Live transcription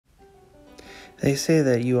They say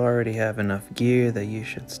that you already have enough gear, that you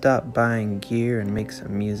should stop buying gear and make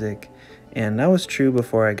some music. And that was true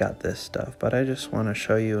before I got this stuff, but I just want to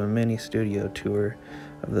show you a mini studio tour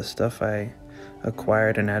of the stuff I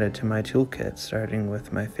acquired and added to my toolkit, starting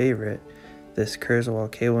with my favorite, this Kurzweil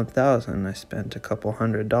K1000 I spent a couple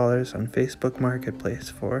 $100 on Facebook Marketplace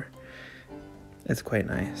for. It's quite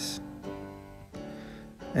nice.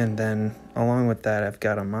 And then along with that, I've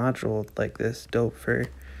got a module like this, dope for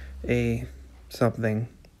something.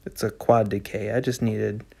 It's a quad decay. I just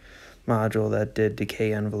needed module that did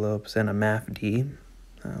decay envelopes and a MAFD.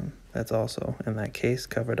 That's also in that case,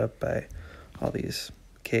 covered up by all these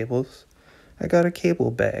cables. I got a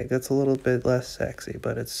cable bag that's a little bit less sexy,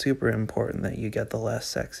 but it's super important that you get the less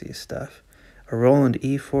sexy stuff. A Roland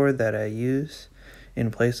E4 that I use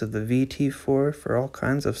in place of the VT4 for all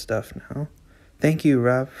kinds of stuff now. Thank you,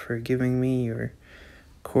 Rob, for giving me your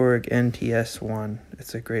Korg NTS1.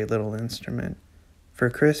 It's a great little instrument.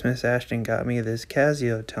 For Christmas, Ashton got me this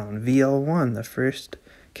Casio Tone VL1, the first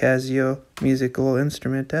Casio musical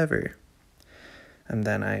instrument ever. And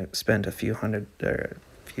then I spent a few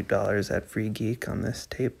dollars at Free Geek on this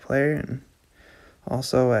tape player, and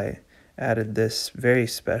also I added this very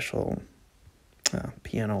special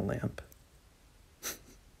piano lamp.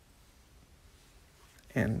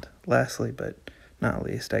 And lastly, but not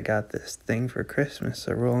least, I got this thing for Christmas,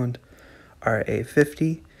 a Roland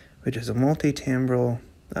RA50, which is a multi-timbral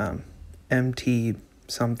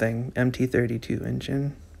MT32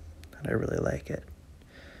 engine, and I really like it.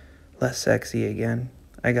 Less sexy again,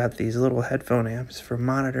 I got these little headphone amps for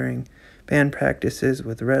monitoring band practices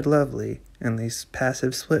with Red Lovely, and these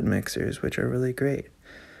passive split mixers, which are really great.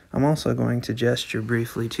 I'm also going to gesture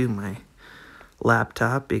briefly to my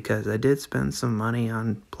laptop because I did spend some money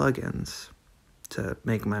on plugins to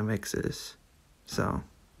make my mixes. So,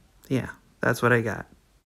 yeah, that's what I got.